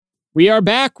We are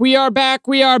back. We are back.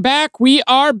 We are back. We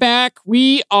are back.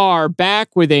 We are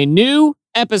back with a new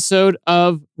episode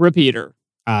of Repeater.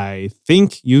 I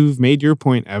think you've made your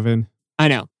point, Evan. I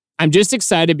know. I'm just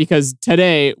excited because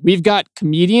today we've got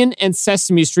comedian and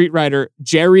Sesame Street writer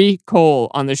Jerry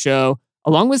Cole on the show,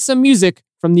 along with some music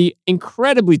from the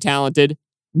incredibly talented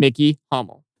Mickey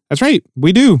Hummel. That's right.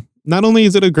 We do. Not only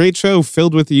is it a great show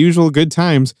filled with the usual good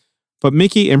times, but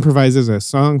Mickey improvises a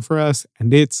song for us,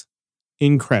 and it's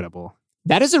incredible.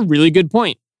 That is a really good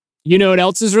point. You know what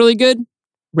else is really good?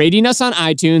 Rating us on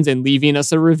iTunes and leaving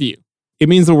us a review. It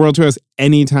means the world to us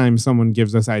anytime someone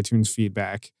gives us iTunes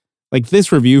feedback. Like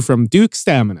this review from Duke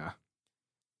Stamina.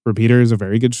 Repeater is a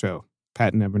very good show.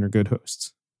 Pat and Evan are good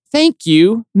hosts. Thank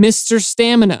you, Mr.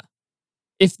 Stamina.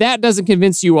 If that doesn't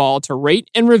convince you all to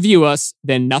rate and review us,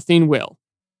 then nothing will.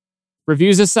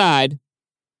 Reviews aside,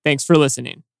 thanks for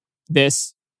listening.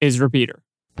 This is Repeater.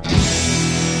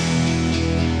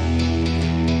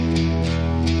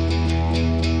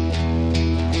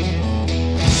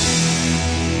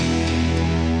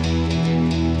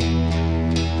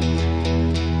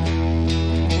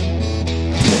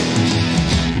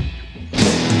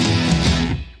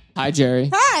 Hi, Jerry.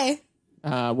 Hi.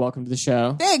 Welcome to the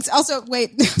show. Thanks. Also,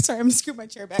 wait. Sorry, I'm going to scoot my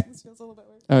chair back. This feels a little bit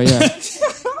weird. Oh, yeah.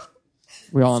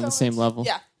 We're all on the same level.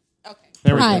 Yeah. Okay.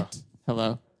 There we Hi. go.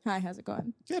 Hello. Hi, how's it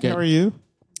going? Good. Good. How are you?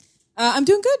 I'm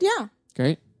doing good, yeah.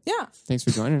 Great. Yeah. Thanks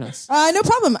for joining us. No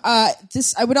problem. I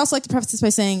would also like to preface this by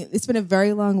saying it's been a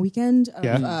very long weekend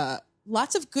of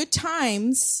lots of good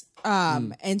times.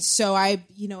 And so I,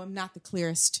 am not the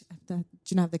clearest. Do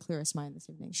not have the clearest mind this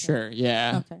evening. So. Sure,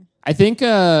 yeah. Okay. I think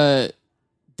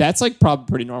that's like probably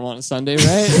pretty normal on a Sunday,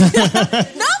 right? Not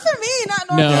for me, not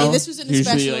normally. No, This was an usually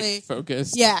especially like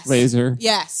focused, Yes. laser.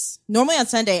 Yes. Normally on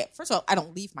Sunday, first of all, I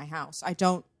don't leave my house. I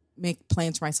don't make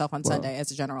plans for myself on Sunday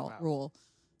as a general rule.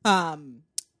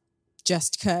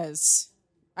 Just because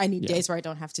I need days where I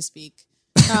don't have to speak.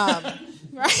 Right?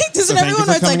 Doesn't thank you everyone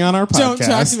for it's coming like, on our don't talk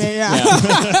podcast. to me.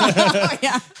 Yeah.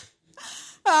 Yeah.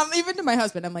 Even to my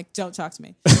husband, I'm like, don't talk to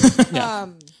me.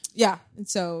 Yeah. And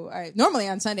so normally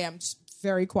on Sunday, I'm just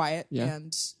very quiet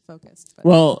and focused. But.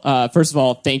 Well, first of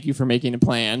all, thank you for making a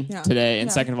plan today.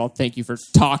 And second of all, thank you for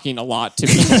talking a lot to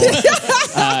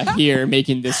people here,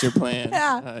 making this your plan,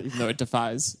 even though it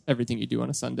defies everything you do on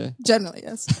a Sunday. Generally,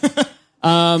 yes.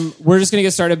 We're just going to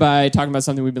get started by talking about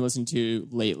something we've been listening to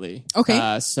lately.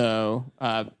 Okay. So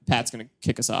Pat's going to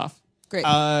kick us off. Great.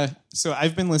 So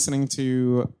I've been listening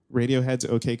to Radiohead's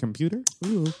OK Computer.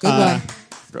 Ooh, good one.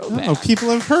 Throwback. Oh, people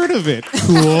have heard of it.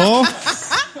 Cool.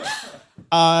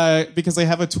 Because they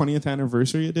have a 20th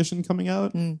anniversary edition coming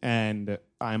out, and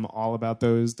I'm all about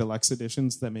those deluxe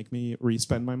editions that make me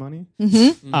re-spend my money.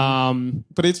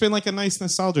 But it's been like a nice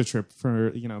nostalgia trip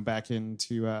for, back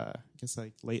into, I guess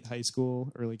like late high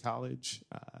school, early college.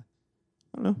 I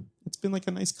don't know. It's been like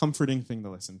a nice comforting thing to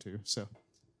listen to. So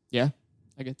Yeah,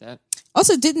 I get that.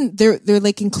 Also, they're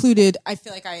like included. I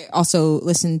feel like I also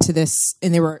listened to this,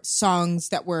 and there were songs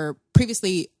that were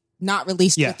previously not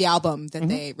released with the album that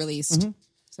they released.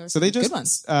 So they good just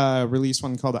ones. released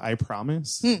one called I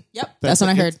Promise. Yep, that's what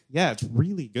I heard. It's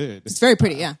really good. It's very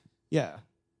pretty. Yeah. Yeah.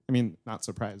 I mean, not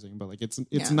surprising, but like it's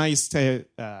nice to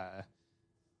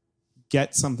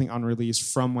get something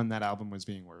unreleased from when that album was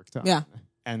being worked on. Yeah.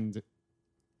 And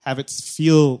have it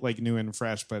feel like new and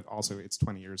fresh, but also it's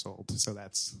 20 years old. So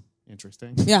that's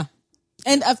interesting. Yeah.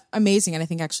 And amazing, and I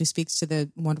think actually speaks to the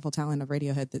wonderful talent of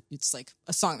Radiohead that it's like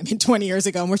a song I made 20 years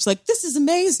ago, and we're just like, this is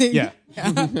amazing. Yeah.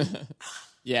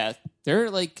 Yeah,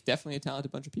 they're like definitely a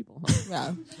talented bunch of people. Huh?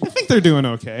 Yeah. I think they're doing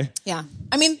okay. Yeah.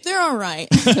 I mean, they're all right.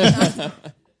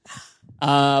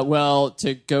 Well,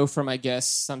 to go from, I guess,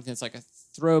 something that's like a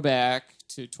throwback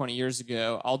to 20 years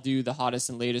ago, I'll do the hottest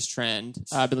and latest trend.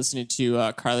 I've been listening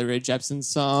to Carly Rae Jepsen's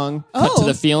song, Cut to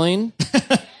the Feeling,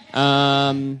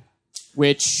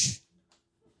 which,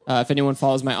 if anyone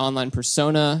follows my online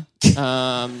persona,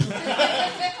 I'm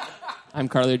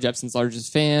Carly Rae Jepsen's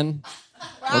largest fan.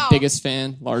 Or biggest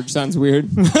fan. Large sounds weird.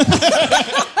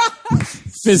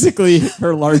 Physically,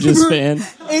 her largest fan.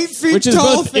 8 feet Which is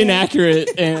tall both fan. inaccurate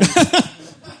and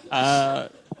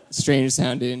strange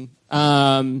sounding.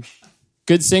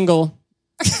 Good single.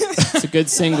 It's a good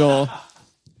single.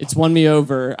 It's won me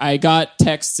over. I got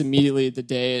texts immediately the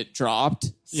day it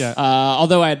dropped. Yeah.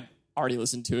 Although I had already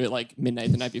listened to it like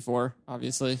midnight the night before,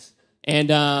 obviously.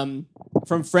 And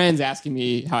from friends asking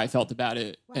me how I felt about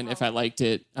it and if I liked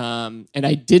it. And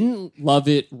I didn't love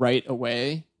it right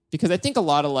away because I think a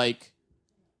lot of like,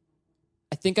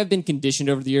 I think I've been conditioned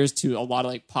over the years to a lot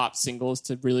of like pop singles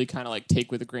to really kind of like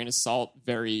take with a grain of salt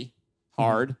very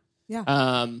hard.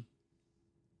 Yeah.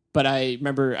 But I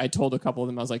remember I told a couple of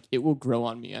them, I was like, it will grow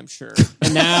on me, I'm sure.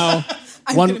 And now,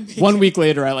 one week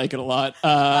later, I like it a lot.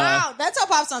 Wow, that's how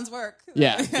pop songs work.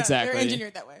 Yeah, exactly. They're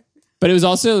engineered that way. But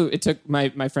it took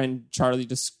my friend Charlie,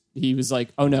 he was like,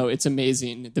 oh no, it's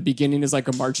amazing. The beginning is like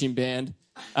a marching band.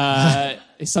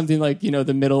 It's something like,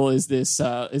 the middle is this,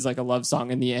 is like a love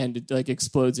song, and the end it like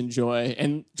explodes in joy.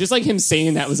 And just like him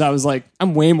saying that I was like,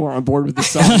 I'm way more on board with this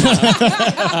song.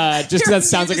 Just because that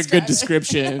sounds like a good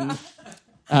description.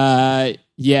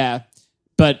 Yeah.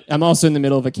 But I'm also in the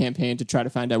middle of a campaign to try to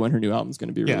find out when her new album's going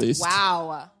to be released.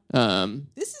 Wow.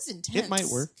 This is intense. It might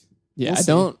work. Yeah,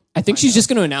 I think she's just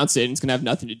going to announce it, and it's going to have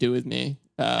nothing to do with me.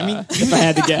 If I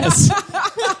had to guess.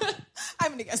 I'm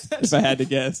going to guess that. If I had to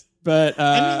guess. But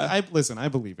I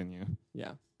believe in you.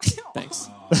 Yeah. Thanks.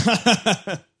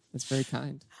 That's very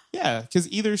kind. Yeah,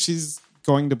 because either she's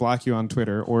going to block you on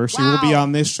Twitter or she will be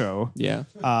on this show. Yeah.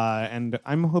 And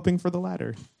I'm hoping for the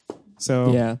latter.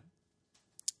 So yeah.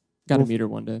 Got to meet her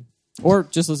one day. Or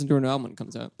just listen to her new album when it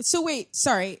comes out. So wait,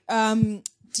 sorry.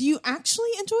 Do you actually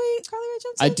enjoy Carly Rae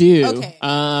Jepsen? I do. Okay.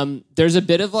 There's a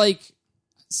bit of like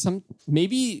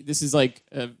maybe this is like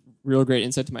a real great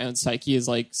insight to my own psyche, is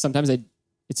like sometimes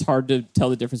it's hard to tell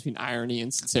the difference between irony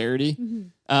and sincerity.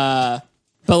 Mm-hmm.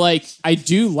 But like I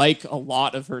do like a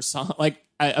lot of her song, like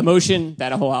Emotion,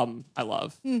 that whole album I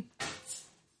love.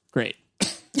 Great.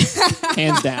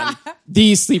 Hands down.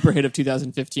 The sleeper hit of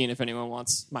 2015 if anyone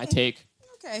wants my take.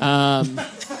 Okay.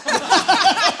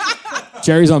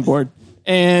 Jerry's on board.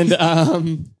 And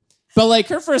but like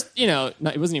her first, it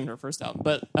wasn't even her first album,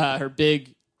 but her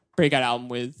big breakout album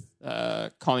with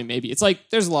Call Me Maybe. It's like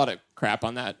there's a lot of crap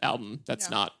on that album that's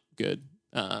not good.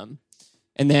 And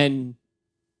then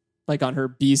like on her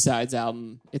B-sides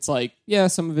album, it's like, yeah,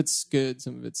 some of it's good,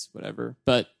 some of it's whatever.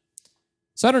 But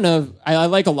so I don't know. I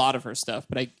like a lot of her stuff,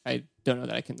 but I don't know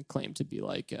that I can claim to be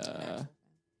like I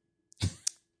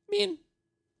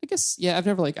guess I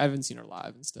haven't seen her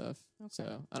live and stuff. Okay.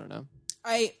 So I don't know.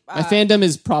 My fandom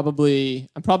is I'm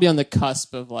probably on the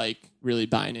cusp of like really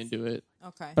buying into it.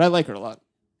 Okay. But I like her a lot.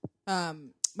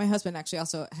 My husband actually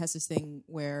also has this thing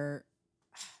where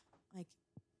like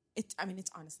it's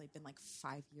honestly been like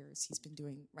 5 years he's been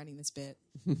running this bit.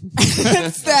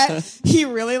 It's that he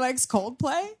really likes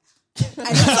Coldplay. And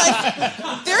it's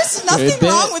like there's nothing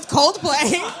wrong with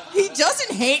Coldplay. He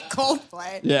doesn't hate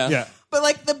Coldplay. Yeah. But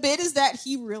like the bit is that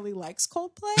he really likes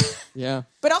Coldplay. Yeah.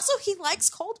 But also he likes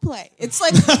Coldplay. It's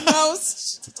like the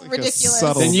most like ridiculous.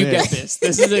 Then you get this.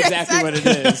 This is exactly what it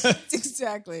is.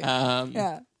 Exactly.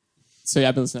 Yeah. So yeah,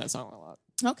 I've been listening to that song a lot.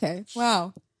 Okay.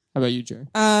 Wow. How about you, Jerry?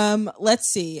 Let's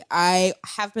see. I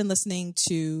have been listening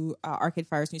to Arcade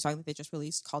Fire's new song that they just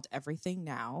released called Everything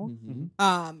Now.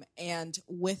 Mm-hmm. And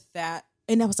with that,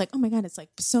 and I was like, oh my God, it's like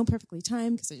so perfectly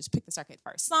timed because I just picked this Arcade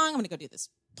Fire song. I'm going to go do this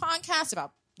podcast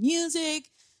about music.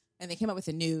 And they came up with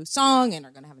a new song and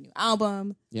are going to have a new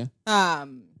album. Yeah.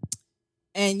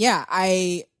 And yeah,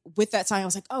 with that song, I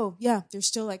was like, oh yeah, they're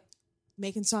still like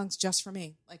making songs just for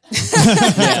me. Like,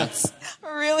 that's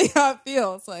really how it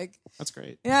feels. Like, that's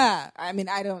great. Yeah. I mean,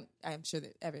 I'm sure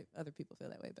that other people feel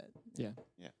that way, but yeah.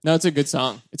 No, it's a good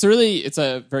song. It's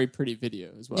a very pretty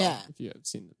video as well. Yeah. If you have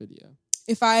seen the video.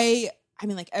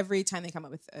 Like every time they come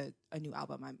up with a new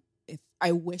album,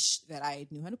 I wish that I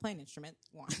knew how to play an instrument,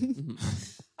 one.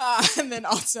 Mm-hmm. And then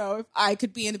also if I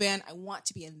could be in a band, I want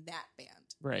to be in that band.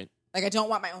 Right. Like I don't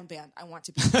want my own band. I want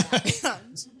to be in that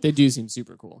band. They do seem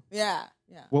super cool. Yeah.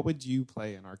 What would you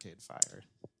play in Arcade Fire?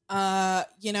 I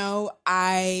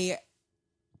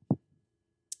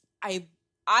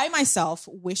myself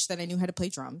wish that I knew how to play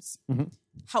drums. Mm-hmm.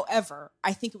 However,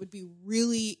 I think it would be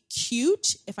really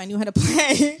cute if I knew how to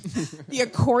play the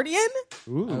accordion.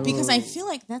 Ooh. Because I feel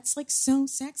like that's like so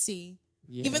sexy.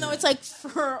 Yeah. Even though it's like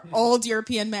for old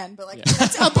European men, but like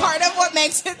that's a part of what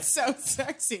makes it so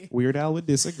sexy. Weird Al would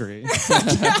disagree. So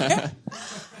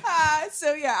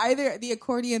yeah, either the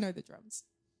accordion or the drums.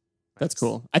 That's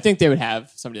cool. I think they would have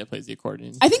somebody that plays the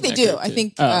accordion. I think they do. I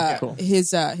think cool.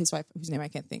 his wife, whose name I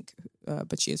can't think,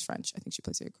 but she is French. I think she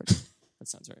plays the accordion. That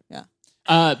sounds right. Yeah.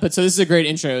 But so this is a great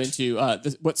intro into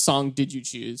what song did you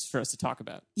choose for us to talk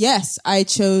about? Yes, I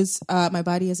chose "My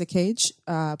Body Is a Cage"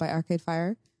 by Arcade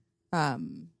Fire.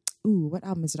 What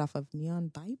album is it off of? Neon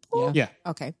Bible? Yeah.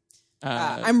 Okay.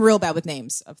 I'm real bad with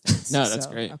names of things. No, that's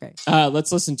great. Okay.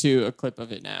 Let's listen to a clip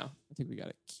of it now. I think we got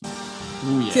it.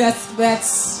 Ooh, yeah. See,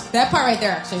 that's that part right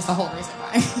there. Actually, is the whole reason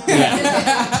why.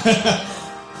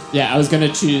 Yeah, I was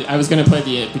gonna play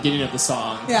the beginning of the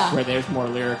song, where there's more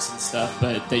lyrics and stuff,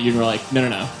 but that you were like,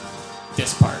 no,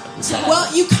 this part of the song.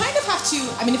 Well, you kind of have to.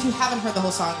 I mean, if you haven't heard the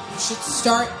whole song, you should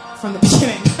start from the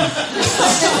beginning.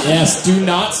 Yes, do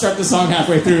not start the song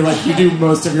halfway through like you do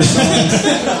most of your songs.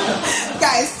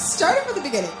 Guys, start it from the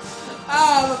beginning.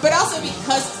 But also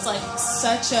because it's like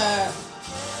such a...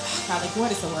 God, like,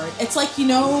 what is the word? It's like, you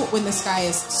know, when the sky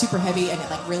is super heavy and it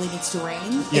like really needs to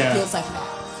rain. Yeah. It feels like that.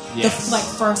 Yes. The like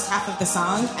first half of the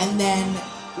song, and then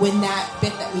when that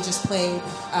bit that we just played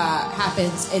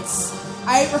happens,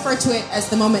 I refer to it as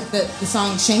the moment that the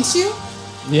song shanks you,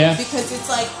 Yeah. because it's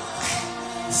like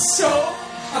so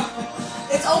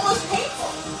it's almost painful,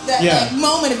 that like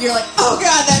moment of you're like, oh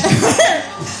god,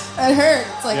 that hurt.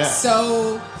 It's like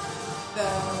so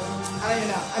I don't even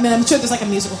know. I mean, I'm sure there's like a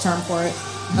musical term for it,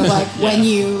 of like when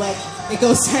you like it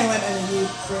goes silent and then you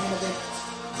bring in a big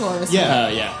chorus.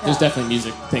 Yeah. There's definitely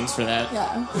music things for that.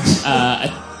 Yeah.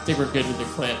 I think we're good with the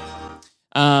clip.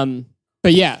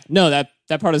 But yeah, no, that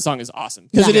part of the song is awesome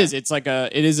because Yeah. it's like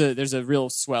there's a real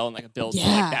swell and like a build to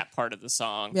like that part of the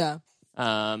song. Yeah.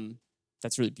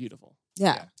 That's really beautiful.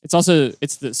 Yeah. It's also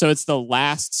it's the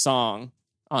last song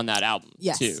on that album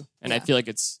too, and I feel like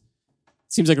it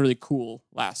seems like a really cool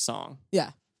last song.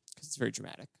 Yeah. Because it's very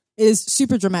dramatic. It is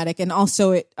super dramatic, and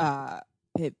also it I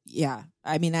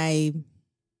mean,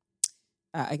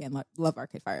 again, love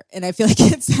Arcade Fire, and I feel like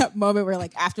it's that moment where,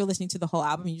 like, after listening to the whole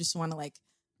album, you just want to like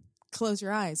close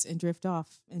your eyes and drift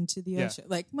off into the ocean.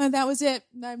 Like, well, that was it.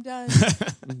 I'm done.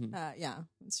 Yeah,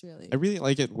 it's really. I really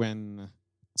like it when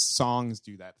songs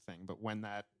do that thing, but when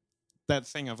that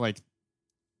thing of like,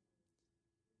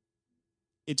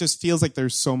 it just feels like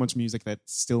there's so much music that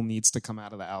still needs to come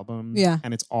out of the album. Yeah.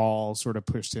 And it's all sort of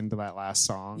pushed into that last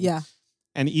song. Yeah.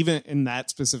 And even in that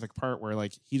specific part where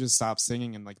like he just stops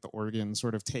singing and like the organs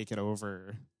sort of take it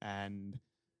over, and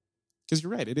because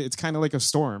you're right, it's kind of like a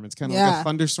storm. It's kind of like a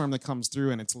thunderstorm that comes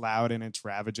through and it's loud and it's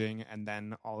ravaging, and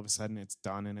then all of a sudden it's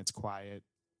done and it's quiet,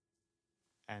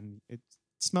 and it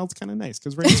smells kind of nice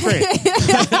because rain's great.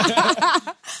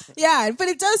 Yeah, but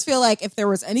it does feel like if there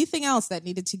was anything else that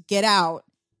needed to get out,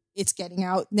 it's getting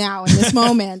out now in this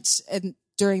moment and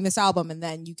during this album, and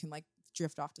then you can like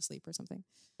drift off to sleep or something.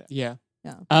 Yeah.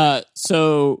 Yeah.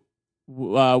 So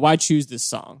why choose this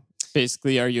song?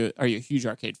 Basically, are you a huge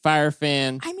Arcade Fire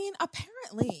fan? I mean,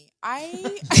 apparently, I'm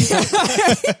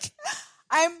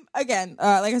again,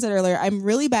 like I said earlier, I'm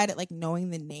really bad at like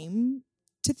knowing the name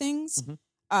to things,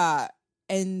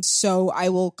 and so I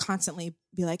will constantly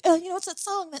be like, oh, you know, it's that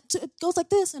song that goes like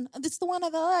this, and it's the one I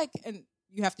like, and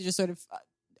you have to just sort of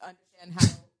understand how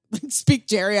like speak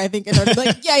Jerry, I think, in order to be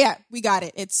like, yeah, we got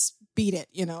it. It's Beat It,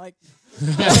 you know, like.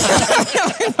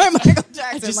 By Michael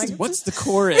Jackson. Like, what's the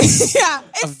chorus? Yeah,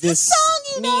 it's of this the song,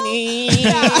 you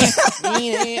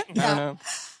know.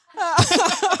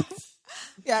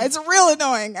 Yeah, it's real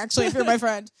annoying, actually, if you're my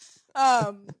friend.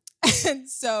 And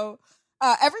so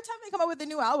every time they come up with a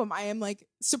new album, I am like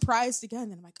surprised again,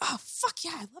 and I'm like, oh fuck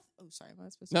yeah, I love. Oh, sorry, am I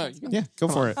supposed to? Yeah, go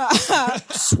for it.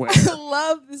 Swear. I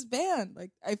love this band.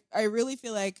 Like, I really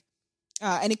feel like,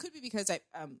 and it could be because I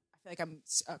feel like I'm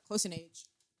close in age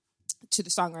to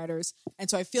the songwriters, and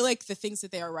so I feel like the things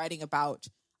that they are writing about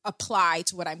apply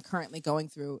to what I'm currently going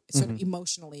through, sort of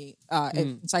emotionally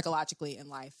and psychologically in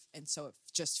life, and so it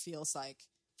just feels like,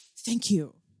 thank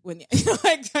you. When you know,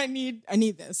 like I need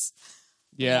this.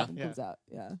 Yeah. Comes out.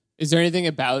 Yeah. Is there anything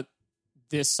about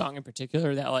this song in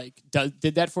particular that like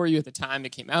did that for you at the time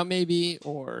it came out, maybe,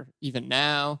 or even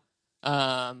now?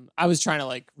 I was trying to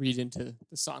like read into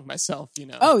the song myself, you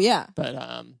know. Oh yeah.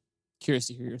 But curious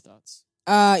to hear your thoughts.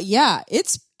 Yeah,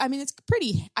 it's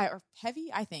pretty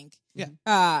heavy, I think.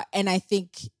 Yeah. And I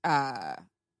think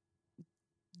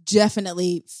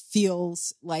definitely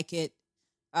feels like it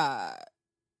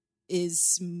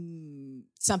is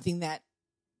something that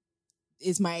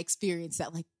is my experience,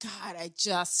 that like, God, I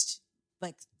just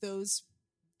like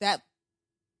that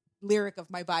lyric of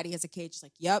my body as a cage is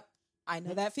like, yep, I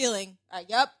know that feeling. I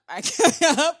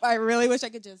really wish I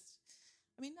could just,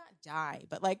 I mean, not die,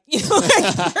 but like, you know, like,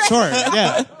 Sure,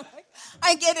 yeah.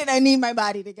 I get it. I need my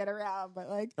body to get around, but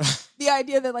like the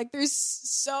idea that like there's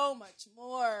so much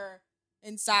more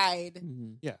inside,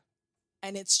 Yeah,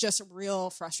 and it's just real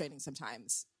frustrating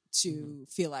sometimes to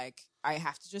feel like I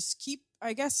have to just keep,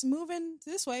 I guess, moving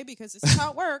this way because this is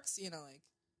how it works. You know, like,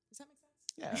 does that make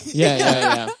sense? yeah,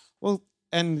 Yeah. Well,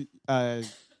 and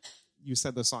you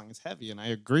said the song is heavy, and I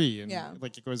agree. And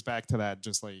like it goes back to that,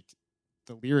 just like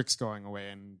the lyrics going away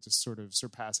and just sort of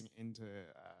surpassing into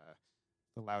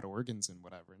the loud organs and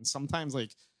whatever. And sometimes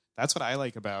like that's what I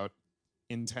like about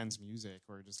intense music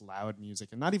or just loud music,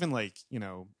 and not even like, you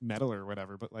know, metal or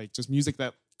whatever, but like just music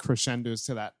that crescendos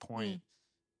to that point,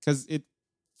 because it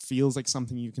feels like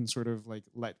something you can sort of like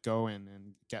let go in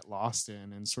and get lost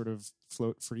in and sort of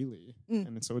float freely.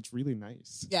 And so it's really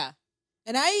nice. Yeah.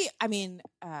 And I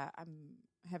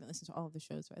haven't listened to all of the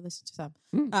shows, but I listened to some.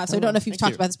 So I don't know if you've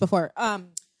talked about this before.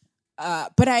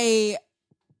 But I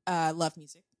love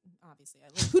music. Obviously,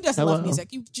 who doesn't love music?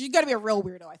 You got to be a real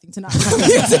weirdo, I think, to not love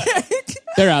music.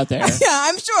 They're out there. Yeah,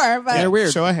 I'm sure. But they're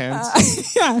weird. Show of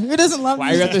hands. Yeah, who doesn't love Why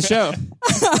music? are you at the show?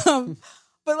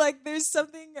 But like, there's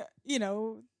something,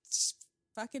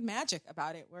 fucking magic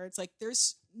about it, where it's like,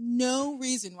 there's no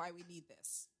reason why we need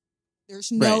this.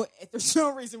 There's no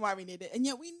reason why we need it, and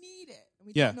yet we need it, and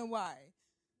we don't know why.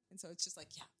 And so it's just like,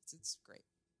 it's great.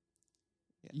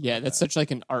 Yeah, that's such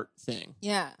like an art thing.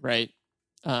 Yeah. Right.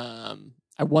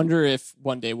 I wonder if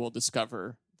one day we'll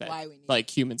discover that why we need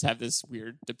like humans have this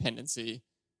weird dependency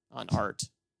on art.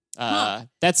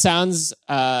 That sounds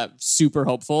super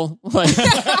hopeful. Like,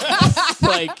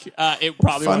 it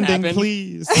probably won't Funding, happen.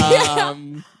 please.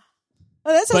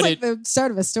 Well, that sounds like the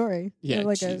start of a story. Yeah, or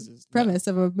like Jesus, a premise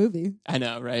of a movie. I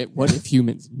know, right? What if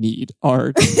humans need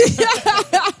art?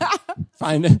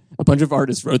 Find a bunch of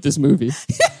artists wrote this movie.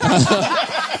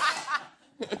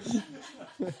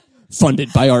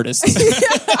 Funded by artists.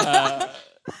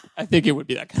 I think it would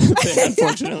be that kind of thing,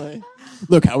 unfortunately.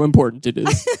 Look how important it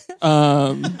is.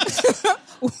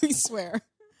 We swear.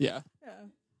 Yeah.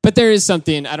 But there is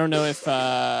something, I don't know if...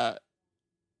 I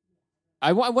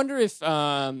wonder if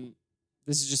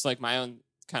this is just like my own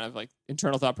kind of like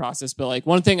internal thought process, but like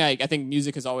one thing I think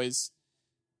music has always,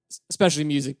 especially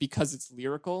music, because it's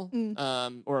lyrical,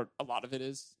 or a lot of it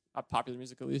is, popular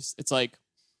music at least, it's like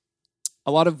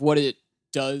a lot of what it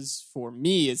does for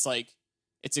me is like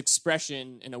it's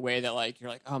expression in a way that like you're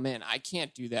like, oh man, I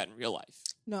can't do that in real life.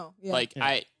 No. Yeah. Like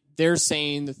they're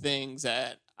saying the things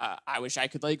that I wish I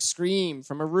could like scream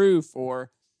from a roof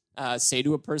or say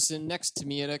to a person next to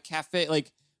me at a cafe,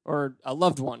 like, or a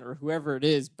loved one or whoever it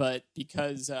is. But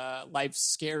because life's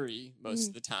scary most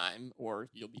of the time, or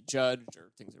you'll be judged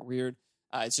or things are weird,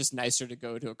 it's just nicer to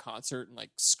go to a concert and like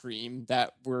scream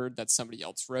that word that somebody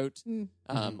else wrote,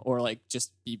 or like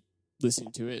just be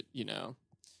listening to it,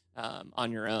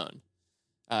 on your own.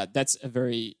 That's a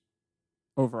very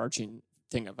overarching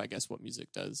thing of, I guess, what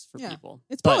music does for people.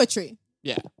 It's poetry.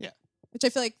 Yeah. Which I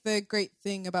feel like the great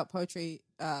thing about poetry,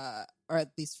 or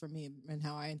at least for me and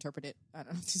how I interpret it, I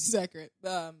don't know if this is accurate,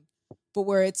 but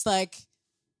where it's like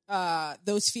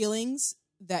those feelings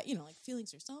that, like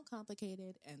feelings are so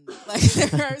complicated, and like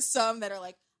there are some that are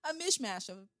like a mishmash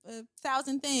of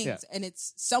 1,000 things, and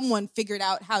it's someone figured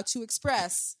out how to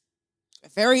express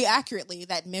very accurately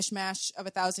that mishmash of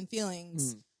 1,000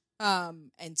 feelings.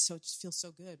 And so it just feels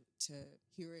so good to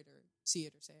hear it or see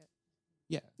it or say it.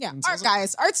 Yeah, art,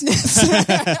 guys. Art's next.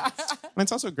 And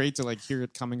it's also great to like hear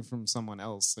it coming from someone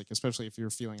else, like especially if you're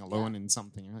feeling alone in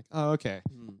something. You're like, oh, okay,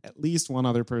 at least one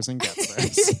other person gets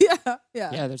this.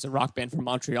 Yeah. There's a rock band from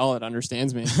Montreal that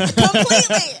understands me.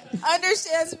 Completely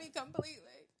understands me completely.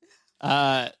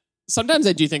 Sometimes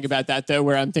I do think about that though,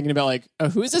 where I'm thinking about like, oh,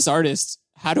 who is this artist?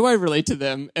 How do I relate to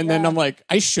them? And then I'm like,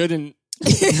 I shouldn't.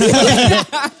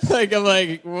 Like I'm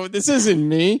like, well, this isn't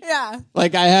me. Yeah.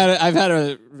 Like I've had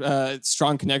a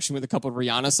strong connection with a couple of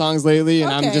Rihanna songs lately,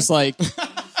 and I'm just like,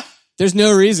 there's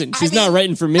no reason she's not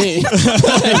writing for me.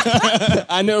 Like,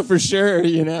 I know for sure, I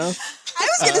was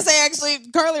going to say actually,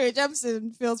 Carly Rae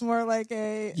Jepsen feels more like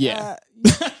a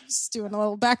just doing a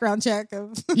little background check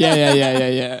of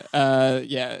yeah.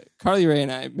 Carly Rae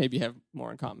and I maybe have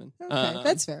more in common. Okay,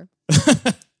 that's fair.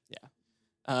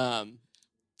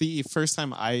 The first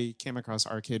time I came across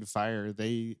Arcade Fire,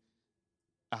 they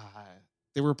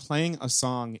were playing a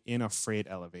song in a freight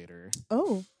elevator.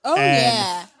 Oh,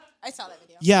 yeah. I saw that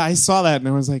video. Yeah, I saw that and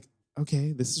I was like,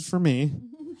 okay, this is for me.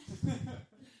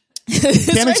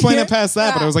 Can't explain it past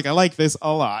that, but I was like, I like this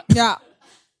a lot. Yeah.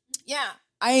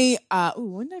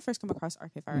 When did I first come across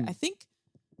Arcade Fire? I think,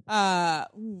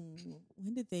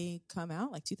 when did they come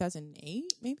out? Like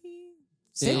 2008, maybe?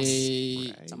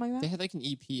 Something like that. They had like an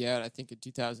EP out, I think, in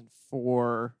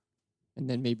 2004, and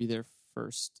then maybe their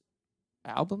first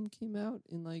album came out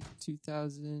in like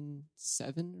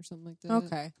 2007 or something like that.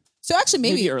 Okay, so actually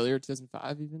maybe earlier,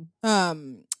 2005 even.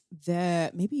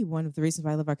 Maybe one of the reasons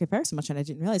why I love Arcade Fire so much, and I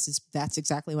didn't realize, is that's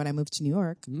exactly when I moved to New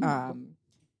York.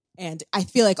 And I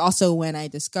feel like also when I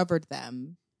discovered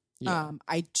them,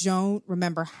 I don't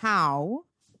remember how.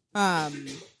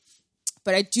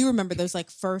 But I do remember those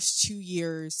like first 2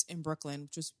 years in Brooklyn,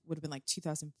 which would have been like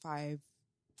 2005,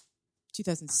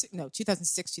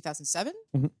 2006, 2007,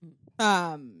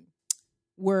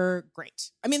 were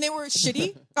great. I mean, they were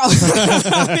shitty,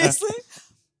 obviously,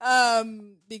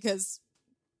 because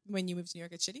when you move to New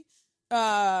York, it's shitty.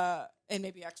 And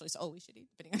maybe actually it's always shitty,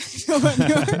 depending on how you feel about New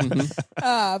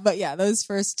York. But yeah, those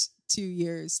first 2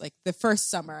 years, like the first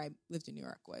summer I lived in New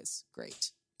York was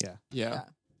great. Yeah.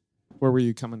 Where were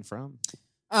you coming from?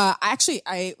 I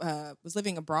was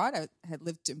living abroad. I had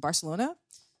lived in Barcelona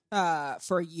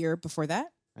for a year before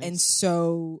that. Nice. And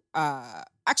so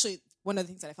actually one of the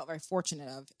things that I felt very fortunate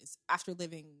of is after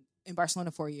living in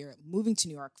Barcelona for a year, moving to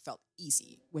New York felt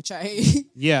easy, which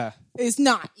is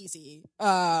not easy.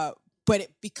 But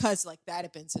because like that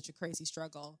had been such a crazy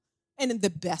struggle, and in the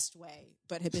best way,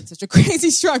 but had been such a crazy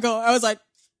struggle, I was like,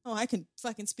 oh, I can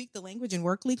fucking speak the language and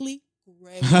work legally.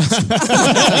 Great.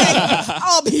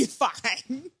 I'll be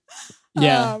fine.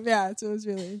 Yeah. So it was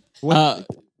really.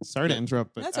 Sorry to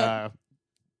interrupt, but That's right.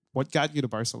 what got you to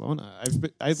Barcelona?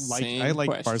 I like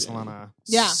question. Barcelona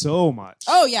Yeah. so much.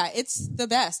 Oh yeah, it's the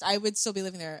best. I would still be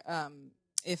living there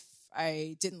if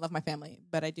I didn't love my family,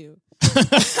 but I do.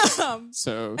 So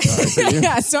sorry for you.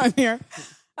 Yeah, so I'm here.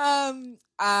 I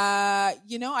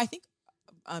think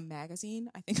a magazine,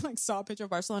 like saw a picture of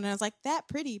Barcelona and I was like, that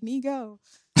pretty, me go.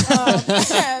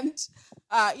 And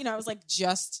I was like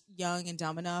just young and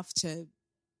dumb enough to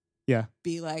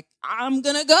be like, I'm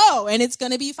gonna go and it's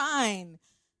gonna be fine.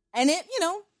 And it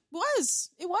was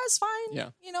fine. Yeah.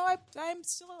 I'm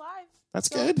still alive. That's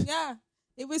So, good. Yeah.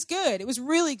 It was good. It was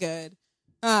really good.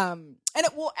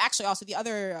 Actually also the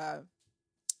other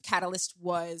catalyst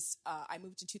was I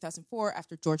moved in 2004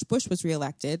 after George Bush was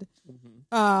reelected.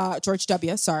 George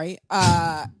W. Sorry.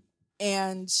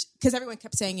 And because everyone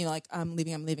kept saying, I'm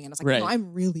leaving. And I was like, Right. no,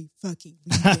 I'm really fucking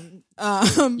leaving.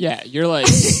 Yeah, you're like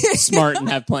smart and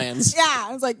have plans. Yeah,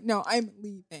 I was like, no, I'm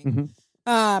leaving.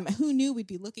 Mm-hmm. Who knew we'd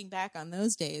be looking back on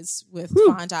those days with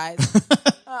fond eyes?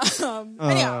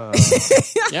 Anyhow.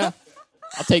 Yeah.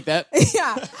 I'll take that.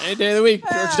 Yeah. Any day of the week.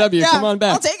 George W., come on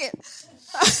back. I'll take it.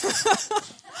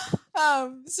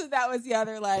 So that was the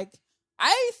other,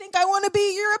 I think I want to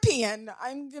be European.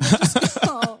 I'm going to just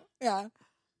go. Yeah.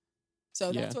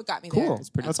 So that's what got me there. Cool. It's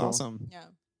pretty That's cool. awesome. Yeah.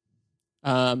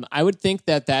 I would think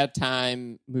that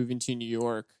time moving to New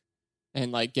York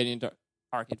and getting into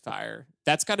Arcade Fire,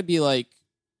 that's got to be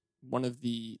one of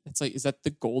the. It's is that the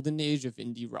golden age of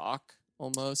indie rock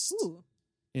almost? Ooh.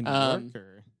 In New York,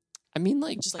 or? I mean,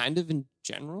 Just kind of in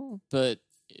general, but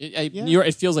Yeah. New York.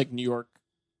 It feels like New York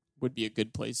would be a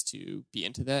good place to be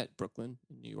into that. Brooklyn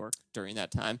and New York during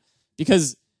that time,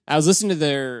 because I was listening to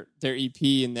their EP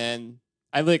and then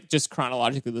I just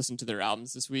chronologically listened to their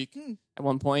albums this week at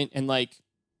one point, and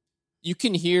you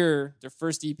can hear their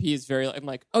first EP is very. I'm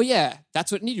like, oh yeah,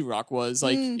 that's what indie rock was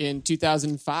in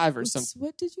 2005 or something.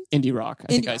 What did you? Indie rock. I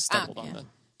think I rock. stumbled on Yeah. that,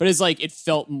 but it's it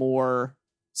felt more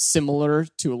similar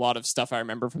to a lot of stuff I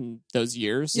remember from those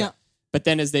years. Yeah. But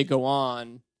then as they go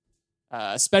on,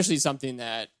 especially something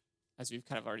that, as we've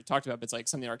kind of already talked about, but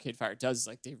it's something Arcade Fire does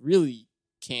is they really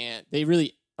add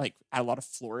a lot of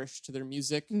flourish to their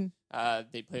music.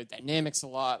 They play with dynamics a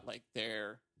lot.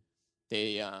 They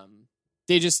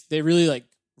really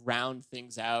round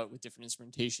things out with different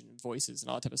instrumentation and voices and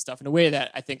all that type of stuff in a way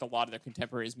that I think a lot of their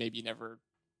contemporaries maybe never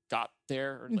got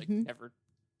there or never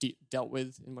dealt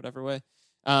with in whatever way.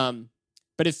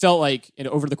 But it felt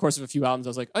over the course of a few albums, I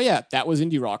was like, oh yeah, that was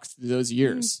indie rock through those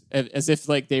years. As if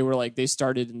they were they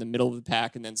started in the middle of the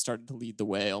pack and then started to lead the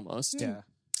way almost. Yeah.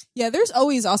 Yeah, there's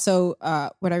always also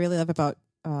what I really love about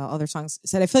all their songs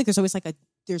is that I feel like there's always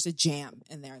there's a jam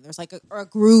in there. There's or a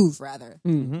groove rather,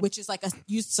 which is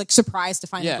you're surprised to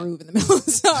find a groove in the middle of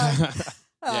the song.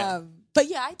 But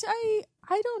yeah, I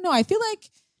don't know. I feel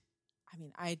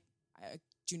I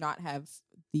do not have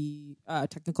the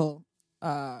technical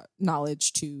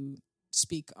knowledge to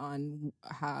speak on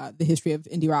the history of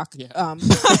indie rock. Yeah.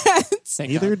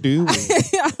 Neither do we.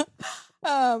 Yeah.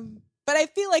 But I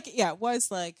feel it was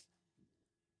late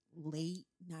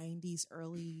 90s,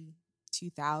 early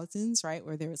 2000s, right?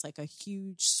 Where there was a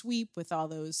huge sweep with all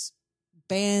those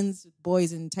bands,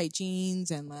 boys in tight jeans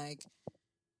and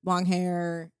long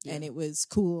hair, and it was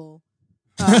cool.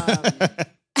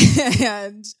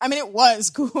 And I mean, it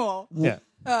was cool. Yeah.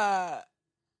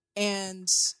 And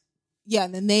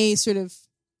then they sort of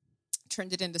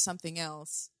turned it into something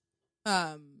else.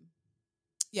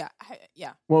 Yeah.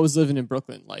 What was living in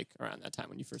Brooklyn around that time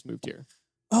when you first moved here?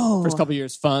 Oh, First couple of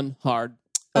years, fun, hard.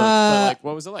 But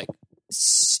what was it like?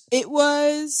 It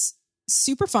was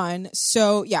super fun.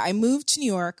 So yeah, I moved to New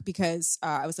York because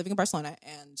I was living in Barcelona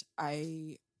and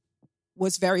I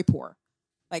was very poor,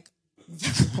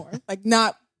 very poor,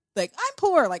 not I'm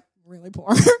poor, really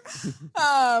poor.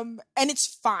 And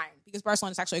it's fine because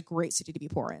Barcelona is actually a great city to be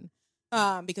poor in,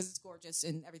 because it's gorgeous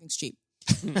and everything's cheap.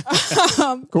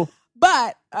 Cool.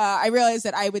 But I realized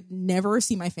that I would never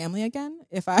see my family again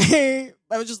if I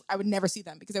would never see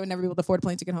them because I would never be able to afford a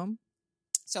plane ticket home.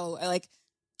 So I like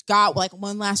got like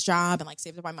one last job and like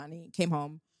saved up my money, came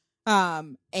home.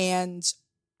 And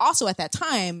also at that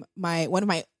time, my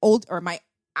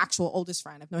actual oldest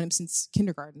friend, I've known him since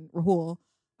kindergarten, Rahul,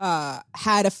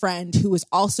 had a friend who was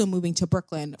also moving to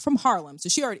Brooklyn from Harlem. So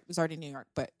she was already in New York,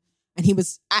 and he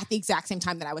was at the exact same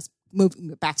time that I was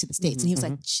moving back to the States. And he was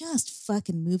like, just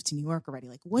fucking move to New York already.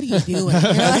 Like, what are you doing?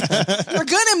 You're like, you're going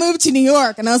to move to New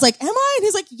York. And I was like, am I? And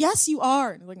he's like, yes, you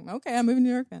are. And I was like, okay, I'm moving to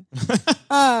New York then.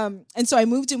 And so I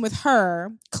moved in with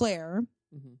her, Claire,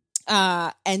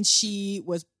 and she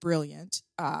was brilliant.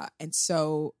 And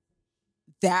so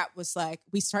that was like,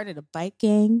 we started a bike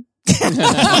gang.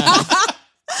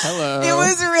 Hello. It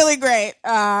was really great.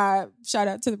 Shout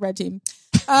out to the red team.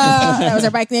 That was our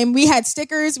bike name. We had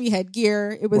stickers. We had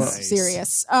gear. It was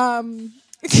serious. And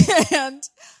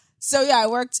so, yeah, I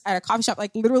worked at a coffee shop.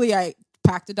 Like, literally, I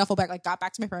packed a duffel bag, like, got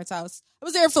back to my parents' house. I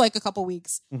was there for, like, a couple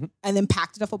weeks. And then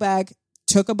packed a duffel bag,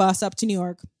 took a bus up to New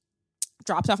York,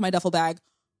 dropped off my duffel bag,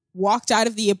 walked out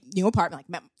of the new apartment.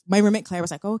 Like, my roommate, Claire,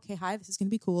 was like, oh, okay, hi, this is going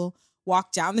to be cool.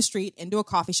 Walked down the street into a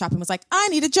coffee shop and was like, I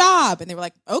need a job. And they were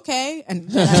like, okay.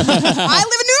 And I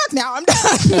live in New York now. I'm done.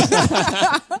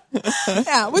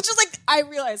 Yeah, which was like, I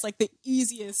realized like the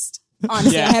easiest,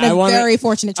 honestly. I had a very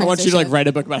fortunate transition. I want you to like write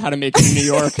a book about how to make it in New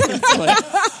York. Like,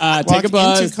 take a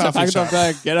bus, pack a duffel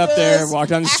bag, get up there, walk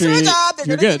down the street. Job,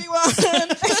 you're good.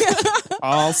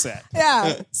 All set.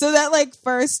 Yeah. So that like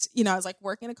first, I was like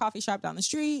working in a coffee shop down the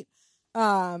street.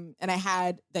 And I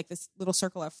had like this little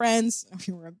circle of friends.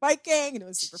 We were a bike gang and it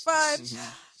was super fun.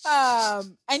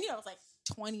 And I was like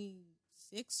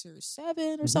 26 or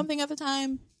 7 or something at the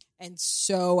time. And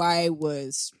so I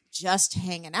was just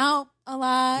hanging out a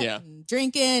lot and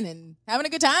drinking and having a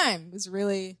good time. It was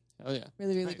really,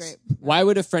 really great. Why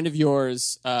would a friend of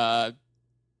yours kind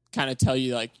of tell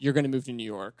you like you're going to move to New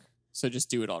York? So just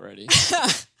do it already.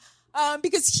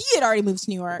 Because he had already moved to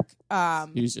New York.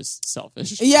 He was just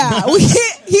selfish. Yeah.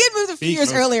 He had moved a few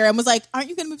years earlier and was like, aren't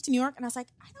you going to move to New York? And I was like,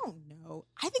 I don't know.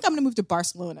 I think I'm going to move to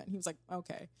Barcelona. And he was like,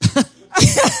 okay.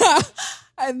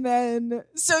 And then,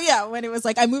 so yeah, when it was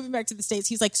like, I'm moving back to the States,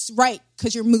 he's like, right,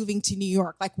 because you're moving to New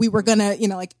York. Like we were going to,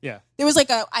 there was like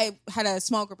I had a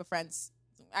small group of friends,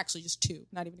 actually just 2,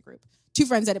 not even a group, 2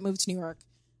 friends that had moved to New York.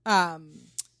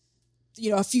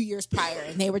 A few years prior,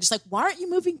 and they were just like, why aren't you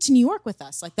moving to New York with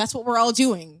us? Like, that's what we're all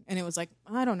doing. And it was like,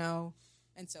 I don't know.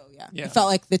 And so, it felt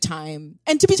like the time.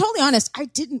 And to be totally honest, I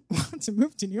didn't want to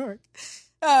move to New York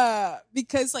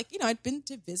because, like, I'd been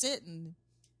to visit and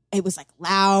it was like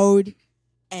loud.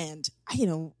 And,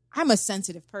 I'm a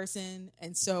sensitive person.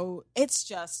 And so it's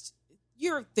just,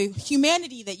 the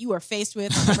humanity that you are faced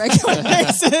with on a regular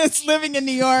basis living in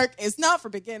New York is not for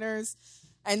beginners.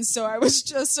 And so I was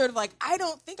just sort of like, I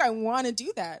don't think I want to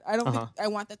do that. I don't think I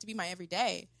want that to be my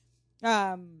everyday.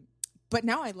 But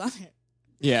now I love it.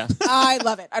 Yeah. I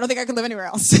love it. I don't think I could live anywhere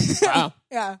else. Wow.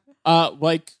 Yeah.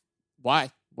 Like, why?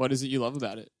 What is it you love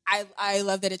about it? I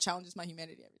love that it challenges my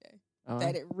humanity every day.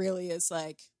 That it really is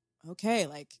like, okay,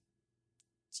 like,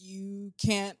 you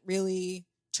can't really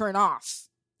turn off.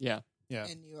 Yeah.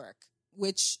 In New York,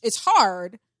 which is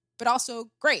hard, but also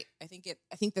great. I think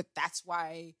that's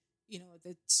why,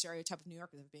 the stereotype of New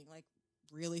Yorkers of being like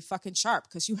really fucking sharp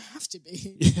because you have to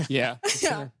be. Yeah.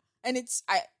 Sure. And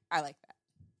I like that.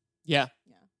 Yeah.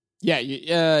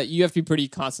 You have to be pretty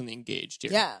constantly engaged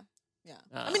here. Yeah.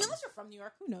 I mean, unless you're from New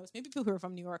York, who knows? Maybe people who are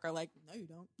from New York are like, no, you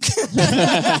don't.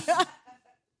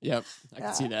 Yep. I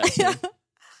can see that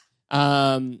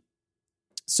too.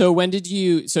 So when did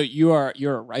you? So you're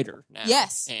a writer now,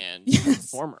 yes, and a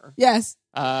performer, yes.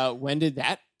 When did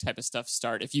that type of stuff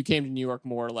start? If you came to New York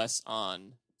more or less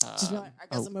on, just like, I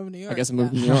guess I'm moving to New York. I guess I'm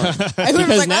moving to New York. I was like, I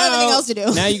have anything else to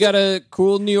do. Now you got a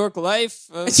cool New York life.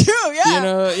 True,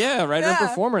 yeah, writer and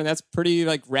performer, and that's pretty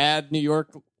like rad New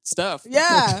York stuff.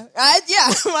 Yeah,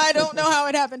 I don't know how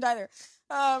it happened either.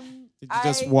 Did you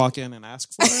just walk in and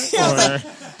ask for it? I was like,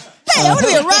 hey, I want to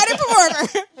be a writer performer.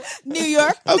 New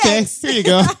York. Okay, next. Here you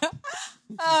go.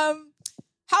 How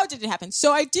did it happen?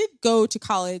 So I did go to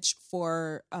college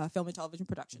for film and television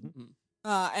production.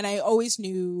 Mm-hmm. And I always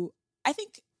knew, I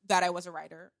think that I was a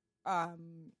writer.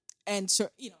 And so,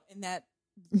 in that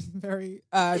very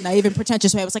naive and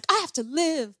pretentious way, I was like, I have to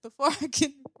live before I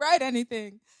can write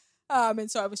anything.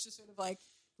 And so I was just sort of like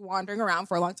wandering around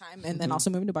for a long time and then also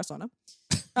moving to Barcelona.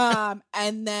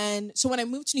 And then, so when I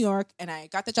moved to New York and I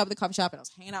got the job at the coffee shop and I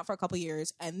was hanging out for a couple of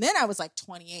years, and then I was like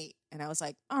 28 and I was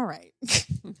like, all right,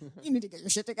 you need to get your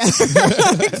shit together.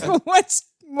 Like,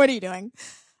 what are you doing?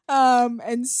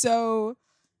 And so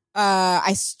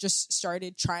just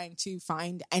started trying to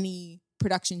find any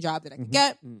production job that I could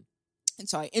get. And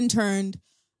so I interned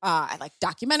at like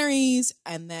documentaries,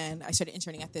 and then I started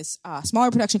interning at this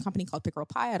smaller production company called Pick Roll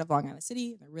Pie out of Long Island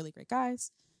City. They're really great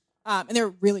guys. And they're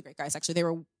really great guys, actually. They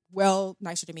were well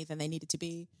nicer to me than they needed to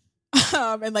be.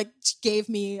 And like gave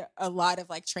me a lot of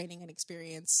like training and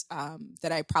experience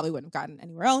that I probably wouldn't have gotten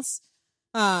anywhere else.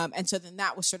 And so then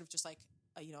that was sort of just like,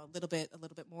 a little bit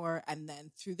more. And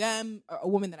then through them, a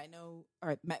woman that I know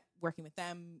or met working with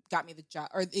them got me the job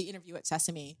or the interview at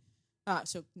Sesame.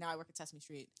 So now I work at Sesame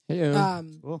Street.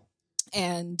 Cool.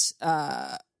 And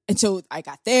so I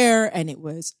got there, and I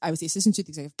was the assistant to the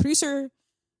executive producer.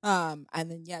 And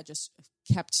then just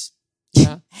kept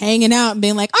hanging out and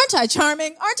being like, "Aren't I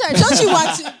charming? Aren't I? Don't you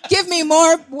want to give me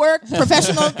more work,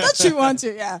 professional? Don't you want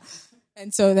to?" Yeah.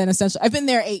 And so then essentially, I've been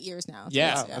there 8 years now. So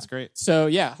That's great.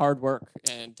 So hard work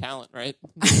and talent, right?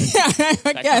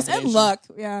 I guess, and luck.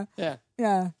 Yeah.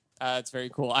 It's very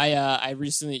cool. I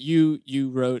recently you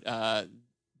wrote a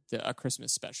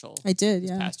Christmas special. I did.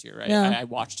 This past year, right? Yeah. I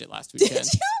watched it last weekend.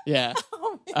 Did you? Yeah.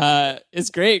 Oh, it's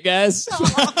great, guys.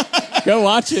 Go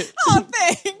watch it. Oh,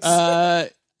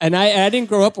 thanks. And I didn't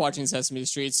grow up watching Sesame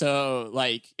Street, so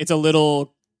like it's a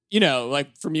little,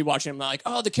 like for me watching, I'm not like,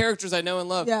 oh, the characters I know and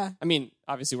love. Yeah. I mean,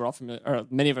 obviously we're all familiar, or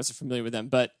many of us are familiar with them,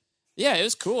 but yeah, it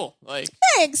was cool. Like,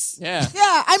 thanks. Yeah.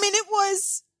 Yeah. I mean, it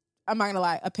was, I'm not gonna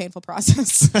lie, a painful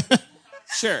process.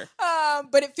 Sure.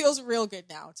 But it feels real good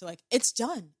now to like, it's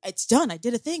done. It's done. I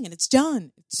did a thing and it's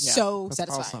done. It's so that's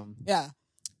satisfying. awesome. Yeah.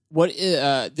 What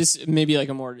this may be like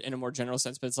in a more general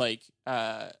sense, but it's like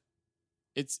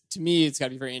it's to me it's got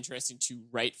to be very interesting to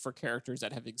write for characters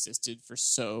that have existed for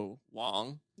so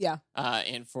long. Yeah.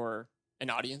 And for an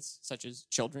audience such as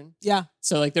children. Yeah.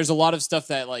 So like there's a lot of stuff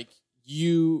that like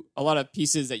a lot of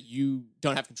pieces that you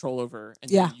don't have control over,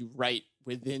 and then you write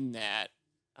within that.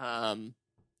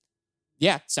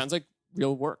 Sounds like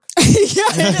real work.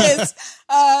 It is.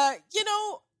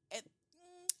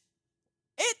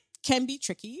 It can be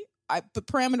tricky, but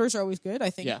parameters are always good. I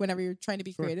think whenever you're trying to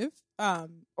be creative,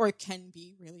 or it can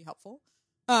be really helpful.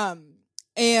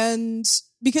 And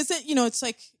because it's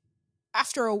like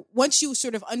once you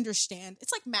sort of understand,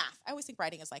 it's like math. I always think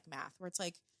writing is like math, where it's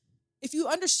like if you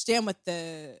understand what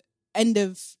the end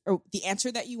of or the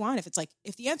answer that you want,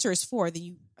 if the answer is 4, then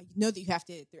you know that you have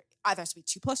to there either has to be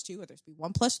 2 plus 2, or there's to be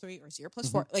 1 plus 3, or 0 plus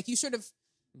 4. Like you sort of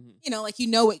like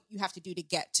what you have to do to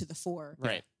get to the 4.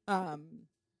 Right.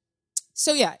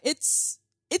 So yeah, it's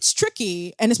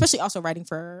tricky, and especially also writing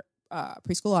for a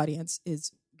preschool audience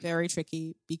is very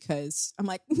tricky because I'm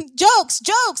like jokes,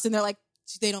 and they're like,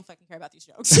 they don't fucking care about these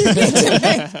jokes.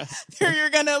 You're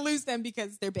gonna lose them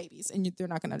because they're babies and they're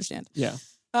not gonna understand. Yeah.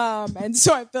 And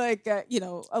so I feel like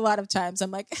a lot of times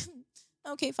I'm like,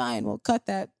 okay, fine, we'll cut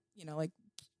that like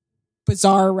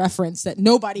bizarre reference that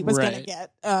nobody was gonna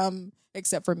get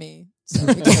except for me. So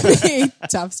it can be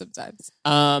tough sometimes.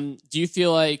 Do you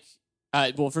feel like?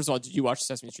 Well, first of all, did you watch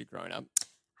Sesame Street growing up?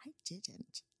 I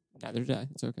didn't. Neither did I.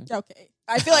 It's okay. Okay.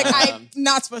 I feel like I'm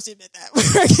not supposed to admit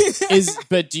that.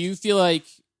 But do you feel like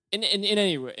in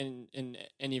any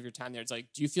of your time there, it's like,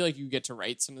 do you feel like you get to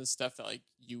write some of the stuff that like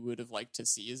you would have liked to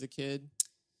see as a kid?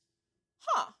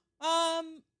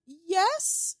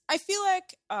 Yes. I feel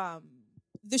like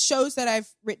the shows that I've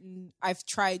written, I've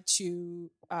tried to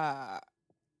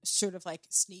sort of like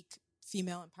sneak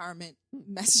female empowerment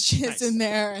messages in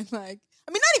there, and like,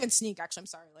 I mean, not even sneak. Actually, I'm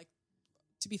sorry. Like,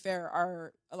 to be fair,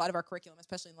 a lot of our curriculum,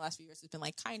 especially in the last few years, has been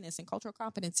like kindness and cultural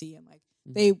competency, and like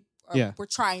we're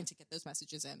trying to get those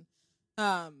messages in.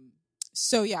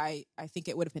 So yeah, I think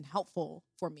it would have been helpful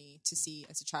for me to see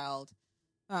as a child.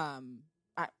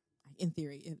 In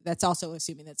theory, that's also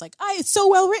assuming that's like, it's so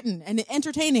well written and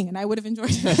entertaining, and I would have enjoyed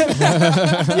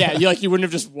it. Yeah, you wouldn't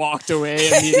have just walked away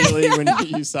immediately when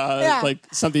you saw like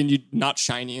something not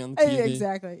shiny on the TV.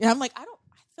 Exactly. Yeah, I'm like, I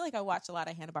feel like I watched a lot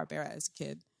of Hanna-Barbera as a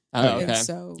kid. Oh, okay. And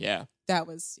so that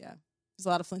was there's a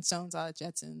lot of Flintstones, a lot of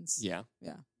Jetsons. Yeah.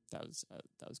 That was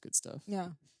good stuff. Yeah.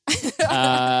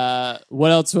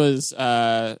 What else was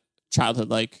childhood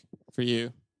like for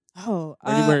you? Oh,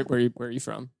 where are you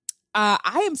from?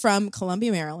 I am from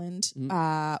Columbia, Maryland,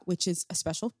 which is a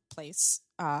special place,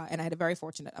 and I had a very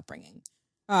fortunate upbringing.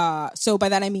 So by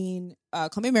that I mean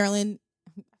Columbia, Maryland.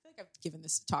 I feel like I've given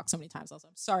this talk so many times. Also,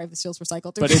 I'm sorry if this feels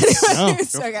recycled. But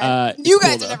it's okay. You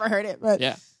guys have never heard it, but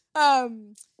yeah.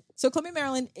 So Columbia,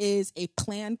 Maryland is a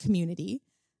planned community.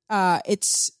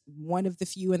 It's one of the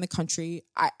few in the country.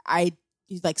 I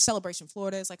like Celebration,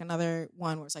 Florida is like another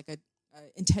one where it's like a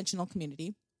intentional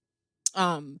community.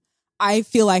 I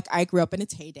feel like I grew up in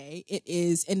its heyday. It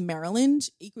is in Maryland,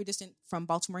 equidistant from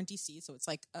Baltimore and DC. So it's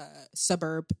like a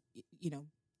suburb,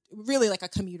 really like a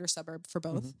commuter suburb for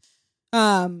both.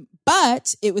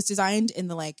 But it was designed in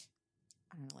the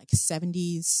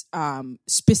 70s,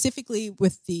 specifically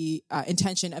with the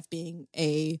intention of being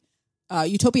a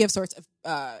utopia of sorts, of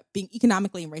being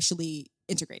economically and racially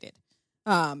integrated.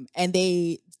 And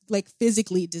they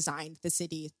physically designed the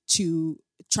city to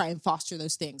try and foster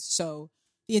those things. So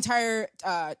the entire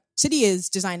city is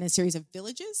designed in a series of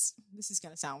villages. This is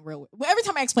going to sound real. Well, every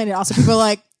time I explain it, also people are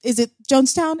like, "Is it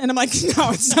Jonestown?" And I'm like,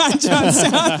 "No, it's not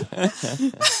Jonestown."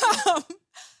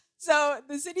 So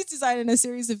the city's designed in a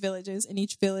series of villages, and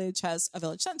each village has a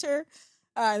village center.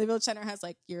 The village center has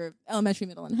your elementary,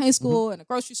 middle, and high school, and a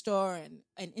grocery store, and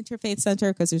an interfaith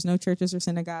center because there's no churches or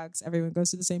synagogues. Everyone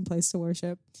goes to the same place to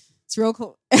worship. It's real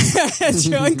cool. It's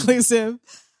real inclusive.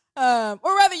 Or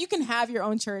rather, you can have your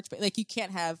own church, but you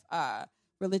can't have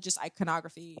religious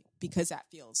iconography because that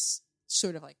feels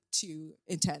sort of too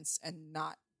intense and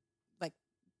not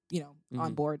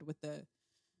on board with the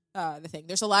thing.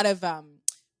 There's a lot of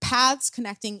paths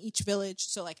connecting each village.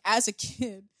 So as a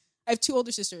kid, I have 2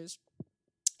 older sisters,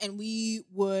 and we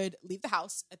would leave the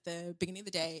house at the beginning of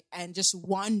the day and just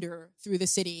wander through the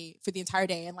city for the entire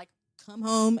day and come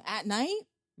home at night.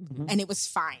 And it was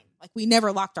fine. We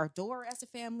never locked our door as a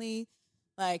family.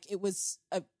 It was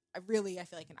I feel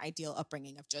like an ideal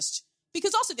upbringing of just,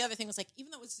 because also the other thing was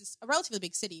even though it was a relatively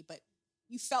big city, but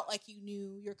you felt like you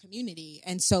knew your community.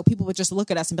 And so people would just look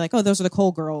at us and be like, "Oh, those are the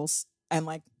Cole girls." And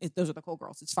those are the Cole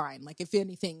girls. It's fine. If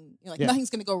anything,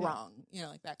 nothing's going to go wrong,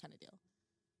 that kind of deal.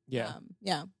 Yeah.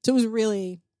 Yeah. So it was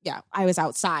really, I was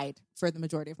outside for the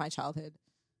majority of my childhood.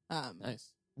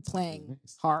 Nice. Playing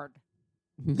hard.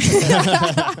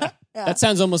 That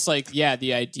sounds almost like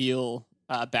the ideal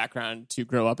background to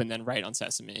grow up and then write on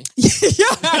Sesame.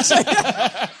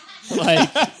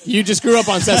 You just grew up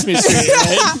on Sesame Street,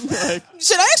 right?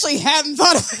 Shit, I actually hadn't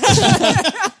thought of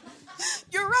that.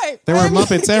 You're right. There were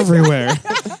Muppets everywhere.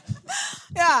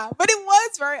 Yeah, but it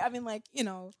was very,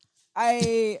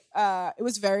 it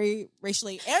was very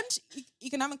racially and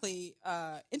economically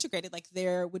integrated.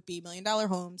 There would be $1 million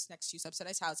homes next to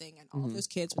subsidized housing, and all of those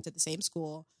kids went to the same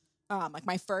school.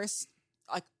 My first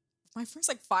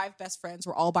 5 best friends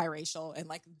were all biracial,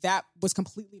 and that was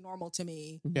completely normal to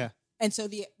me. Yeah. And so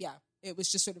it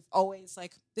was just sort of always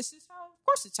this is how, of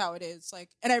course it's how it is.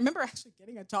 And I remember actually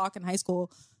getting a talk in high school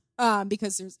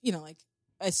because there's,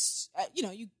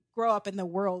 you grow up and the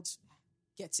world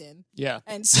gets in. Yeah.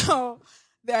 And so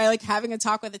they're having a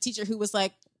talk with a teacher who was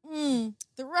the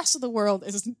rest of the world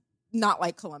is not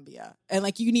like Colombia.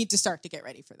 And you need to start to get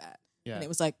ready for that. Yeah. And it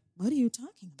was what are you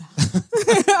talking about?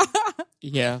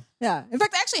 Yeah. Yeah. In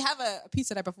fact, I actually have a piece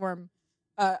that I perform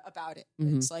about it.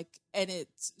 It's and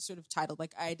it's sort of titled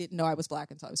I didn't know I was black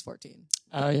until I was 14.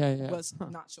 Oh, yeah. Was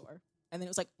not sure. And then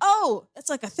it was oh, it's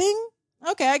a thing?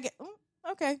 Okay, I get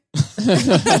okay.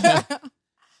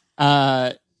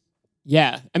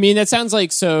 Yeah. I mean, that sounds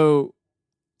so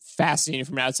fascinating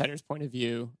from an outsider's point of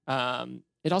view.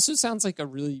 It also sounds like a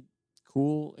really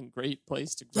cool and great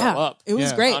place to grow up. It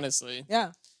was great. Honestly.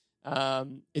 Yeah.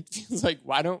 It feels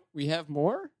why don't we have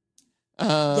more?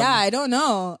 I don't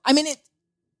know. I mean,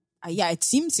 it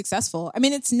seemed successful. I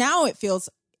mean, it feels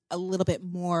a little bit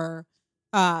more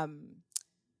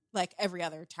every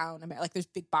other town. I mean, there's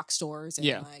big box stores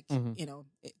and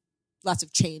lots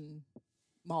of chain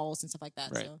malls and stuff like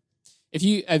that. Right. So if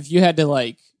you had to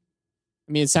I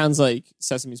mean, it sounds like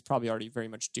Sesame's probably already very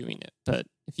much doing it, but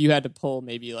if you had to pull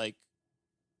maybe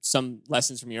some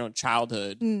lessons from your own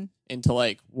childhood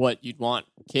into what you'd want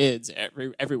kids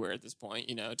everywhere at this point,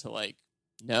 to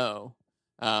know,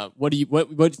 what do you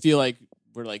feel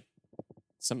were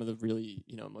some of the really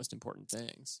most important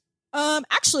things?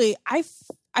 Actually, I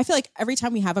feel like every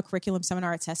time we have a curriculum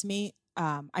seminar at Sesame,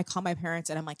 I call my parents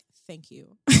and I'm thank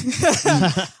you.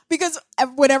 Because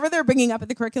whatever they're bringing up at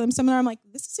the curriculum seminar, I'm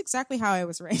this is exactly how I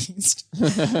was raised.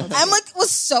 I'm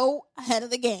was so ahead of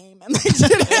the game and they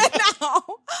did it now.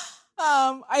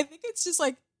 I think it's just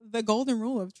the golden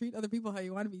rule of treat other people how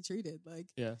you want to be treated.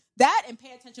 That and pay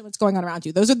attention to what's going on around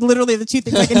you. Those are literally the 2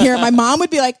 things I can hear. My mom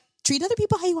would be treat other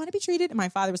people how you want to be treated. And my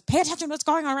father was pay attention to what's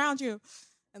going on around you.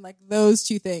 And those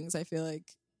 2 things I feel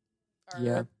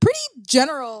are pretty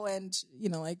general and,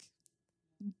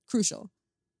 crucial.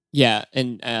 Yeah.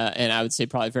 And I would say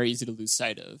probably very easy to lose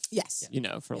sight of. Yes.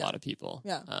 For a lot of people.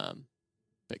 Yeah.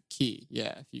 But key.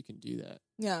 Yeah. If you can do that.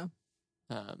 Yeah.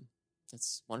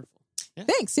 That's wonderful. Yeah.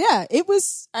 Thanks. Yeah. It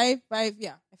was, I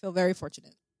feel very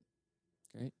fortunate.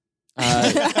 Great.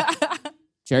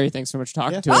 Jerry, thanks so much for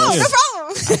talking to us. Oh, no problem.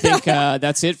 I think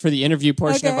that's it for the interview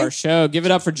portion of Okay. our show. Give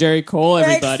it up for Jerry Cole,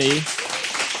 everybody.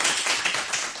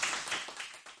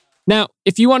 Now,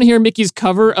 if you want to hear Mickey's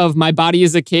cover of My Body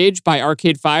is a Cage by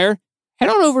Arcade Fire, head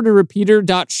on over to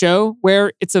repeater.show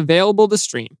where it's available to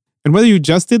stream. And whether you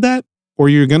just did that or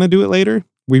you're going to do it later,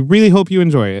 we really hope you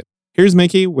enjoy it. Here's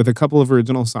Mickey with a couple of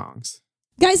original songs.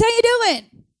 Guys, how you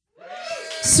doing?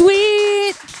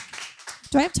 Sweet.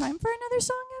 Do I have time for another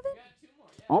song, Evan?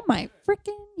 Oh my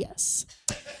freaking yes.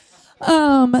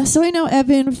 So I know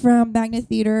Evan from Magnet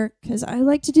Theater because I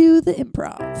like to do the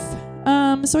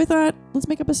improv. So I thought, let's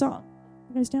make up a song.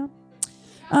 You guys down?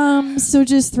 So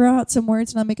just throw out some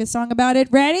words and I'll make a song about it.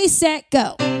 Ready, set,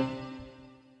 go.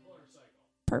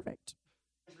 Perfect.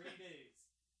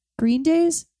 Green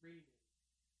Days?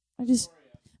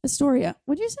 Astoria.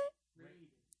 What'd you say?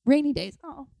 Rainy Days.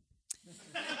 Oh.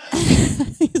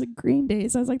 He's like Green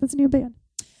Days. I was like, that's a new band.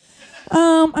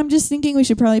 I'm just thinking we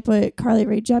should probably put Carly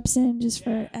Rae Jepsen just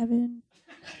for Evan.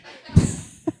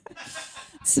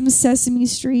 Some Sesame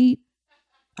Street.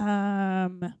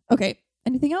 Okay.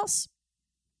 Anything else?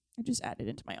 I just added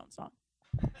into my own song.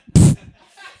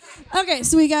 Okay,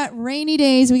 so we got Rainy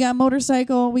Days, we got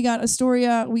Motorcycle, we got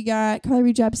Astoria, we got Carly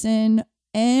Rae Jepsen,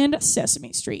 and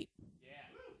Sesame Street.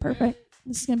 Perfect.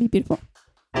 This is going to be beautiful.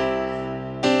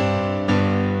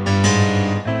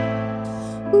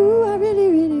 Ooh, I really,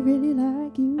 really, really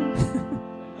like you.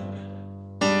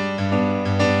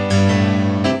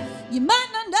 You might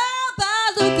not know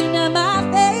by looking at my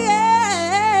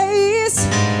face,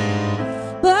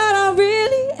 but I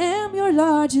really am your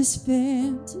largest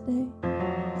fan today.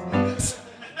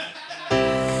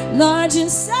 Large in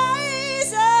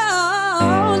size,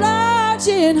 oh, large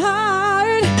in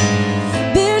heart.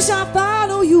 Bitch, I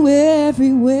follow you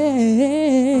everywhere.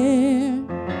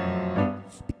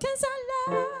 Because I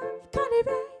love Carly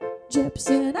Rae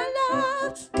Jepsen. I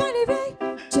love Carly Rae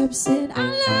Jepsen. I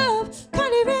love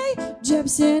Carly Rae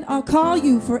Jepsen. I'll call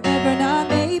you forever, not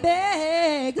maybe.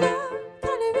 Love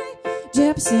Carly Rae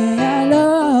Jepsen. I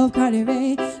love Carly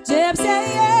Rae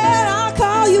Jepsen. I'll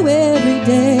call you every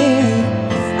day.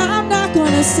 I'm not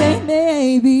gonna say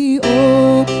maybe.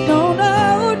 Oh, no,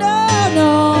 no, no,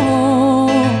 no.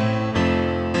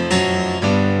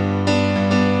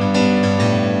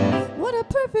 What a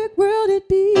perfect world it'd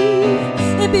be.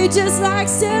 It'd be just like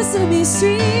Sesame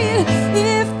Street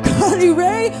if Carly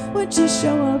Rae would just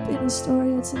show up in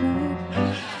Astoria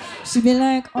tonight. She'd be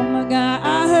like, oh my God,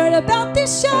 I heard about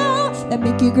this show. That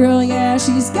Mickey girl, yeah,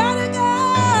 she's gotta go.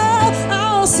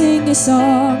 I'll sing your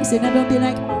songs and everyone be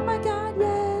like, oh my God,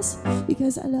 yes,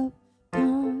 because I love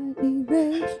Carly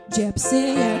Rae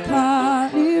Jepsen, yeah,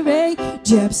 Carly Rae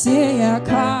Jepsen, yeah,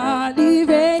 Carly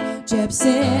Rae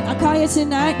Jepsen. I'll call you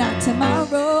tonight, not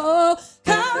tomorrow.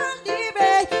 Carly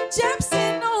Rae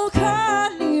Jepsen, oh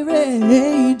Carly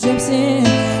Rae Jepsen.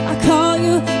 I call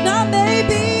you, not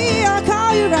maybe, I'll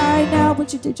call you right now.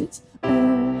 What's your digits? Oh,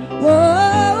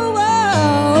 whoa,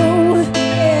 whoa,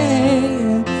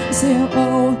 yeah. Say oh,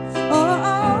 oh,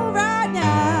 oh, right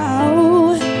now.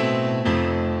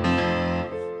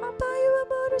 I'll buy you a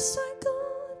motorcycle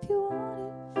if you want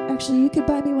it. Actually, you could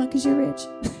buy me one because you're rich.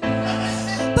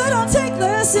 But I'll take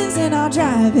lessons and I'll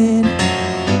drive it.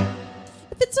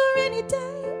 If it's a rainy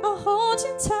day, I'll hold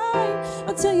you tight.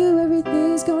 I'll tell you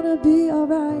everything's gonna be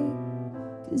alright.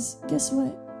 Cause guess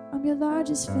what? I'm your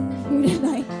largest fan here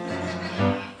tonight.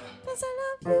 Cause I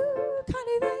love you,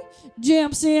 Carly Rae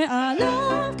Jepsen. I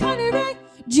love Carly Rae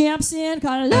Jepsen.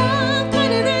 I love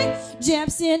Carly Rae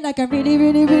Jepsen. Like I really,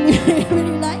 really, really, really,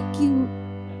 really like you.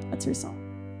 That's her song.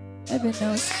 Evan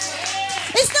knows.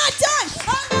 It's not done!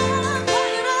 I love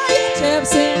Carly Rae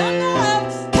Jepsen. I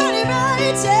love Carly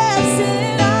Rae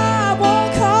Jepsen. I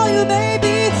won't call you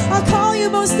maybe. I'll call you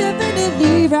most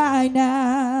definitely right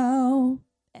now.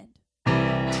 End.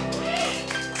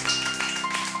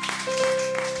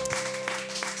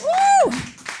 Woo!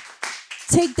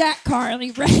 Take that,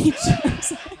 Carly Rae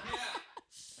Jepsen.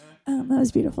 That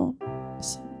was beautiful.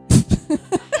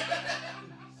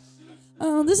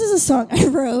 This is a song I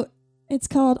wrote. It's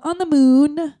called On the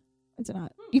Moon. It's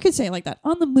not. You could say it like that.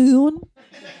 On the Moon.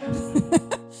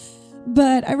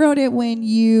 But I wrote it when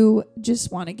you just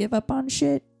want to give up on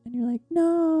shit. And you're like,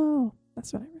 no.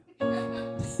 That's what I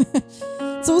wrote.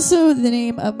 It's also the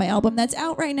name of my album that's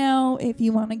out right now. If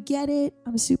you want to get it,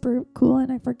 I'm super cool.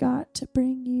 And I forgot to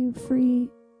bring you free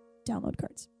download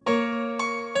cards.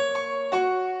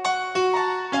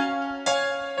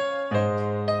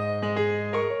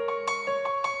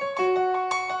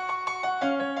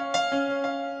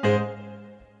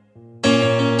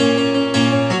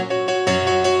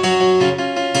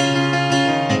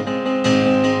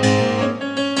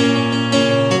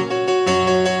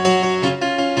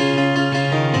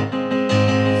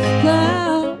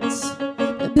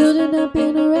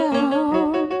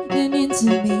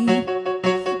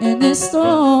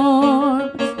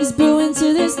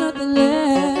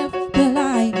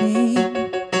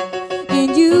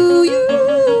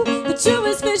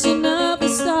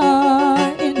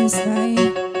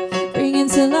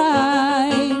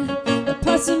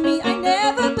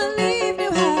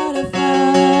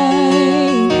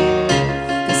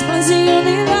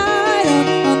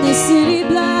 the city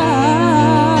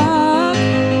block.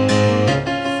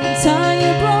 I'm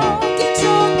tired, broke, and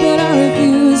drunk, but I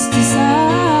refuse to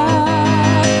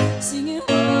stop singing.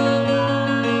 Whoa,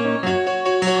 whoa,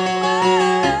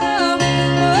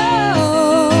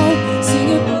 whoa,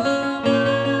 singing. Whoa,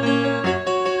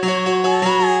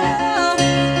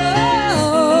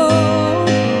 whoa.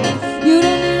 You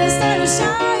don't need a star to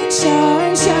shine,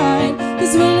 shine, shine,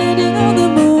 'cause we're landing on the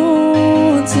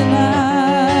moon tonight.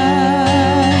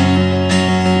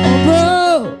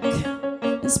 Oh,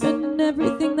 broke and spending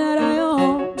everything that I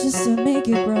own just to make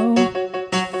it grow.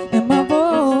 And my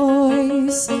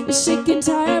voice is shaking,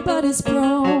 tired, but it's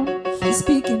prone to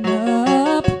speaking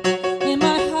up. And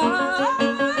my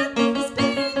heart is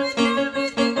beating with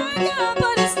everything I got,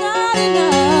 but it's not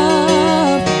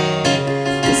enough.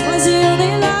 This was the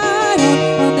only light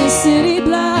on this city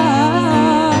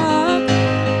block.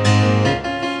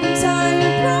 I'm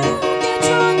tired, broke, and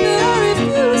drunk, but I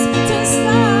refuse to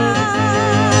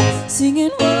stop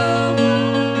singing. Whoa,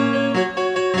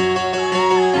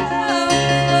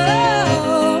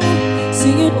 whoa,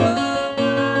 singing. Whoa, whoa.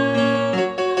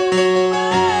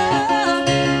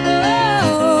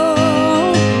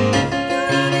 You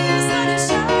don't need a sun to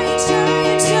shine,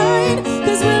 shine, shine,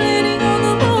 'cause we're landing on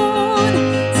the moon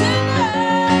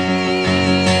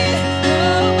tonight.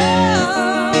 Oh,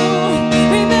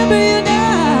 remember you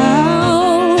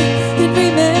now, and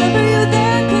remember you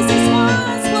then, 'cause this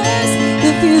once was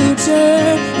the future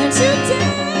that you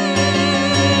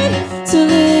dared to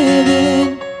live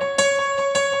in.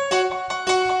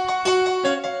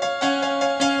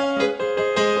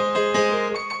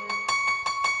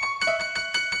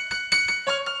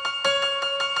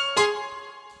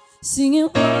 Singing.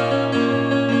 Whoa,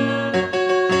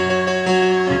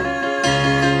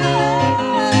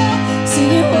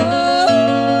 singing. Whoa.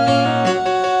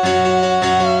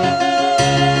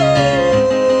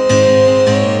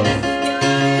 You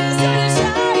started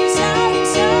shine, shine,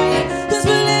 shine, 'cause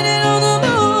we're landing on the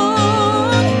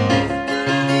moon.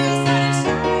 You started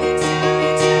shine,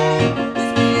 shine, shine,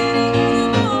 'cause we're landing on the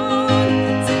moon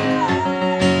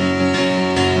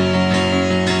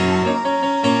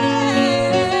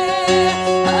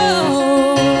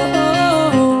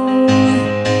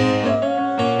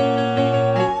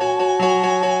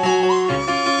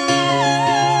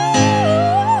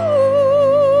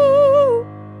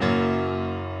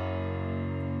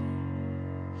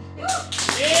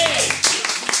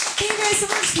Thank you guys so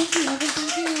much. Thank you, Evan.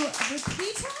 Thank you,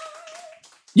 Repeater.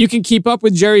 You can keep up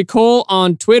with Jerry Cole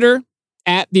on Twitter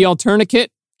at The Alternicate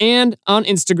and on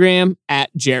Instagram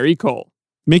at Jerry Cole.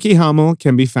 Mickey Hummel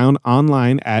can be found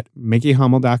online at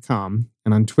mickeyhummel.com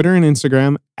and on Twitter and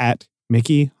Instagram at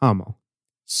Mickey Hummel.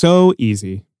 So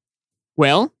easy.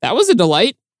 Well, that was a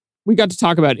delight. We got to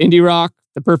talk about indie rock,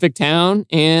 The Perfect Town,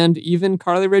 and even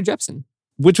Carly Rae Jepsen.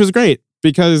 Which was great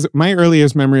because my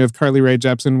earliest memory of Carly Rae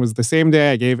Jepsen was the same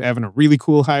day I gave Evan a really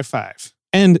cool high five.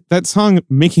 And that song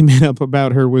Mickey made up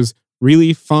about her was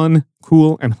really fun,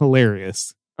 cool, and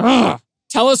hilarious. Ugh.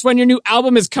 Tell us when your new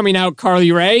album is coming out,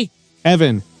 Carly Rae.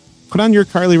 Evan, put on your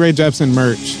Carly Rae Jepsen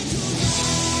merch.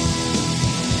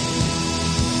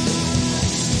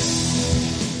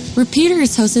 Repeater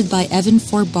is hosted by Evan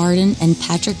Ford Barden and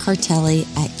Patrick Cartelli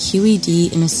at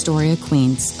QED in Astoria,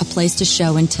 Queens, a place to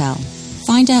show and tell.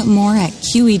 Find out more at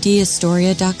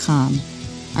QEDAstoria.com.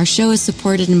 Our show is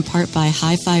supported in part by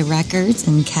Hi-Fi Records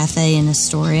and Cafe in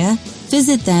Astoria.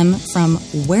 Visit them from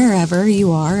wherever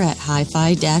you are at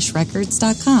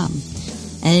hi-fi-records.com.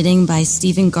 Editing by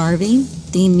Stephen Garvey.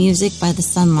 Theme music by the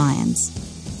Sun Lions.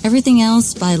 Everything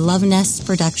else by Love Nest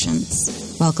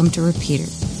Productions. Welcome to Repeater.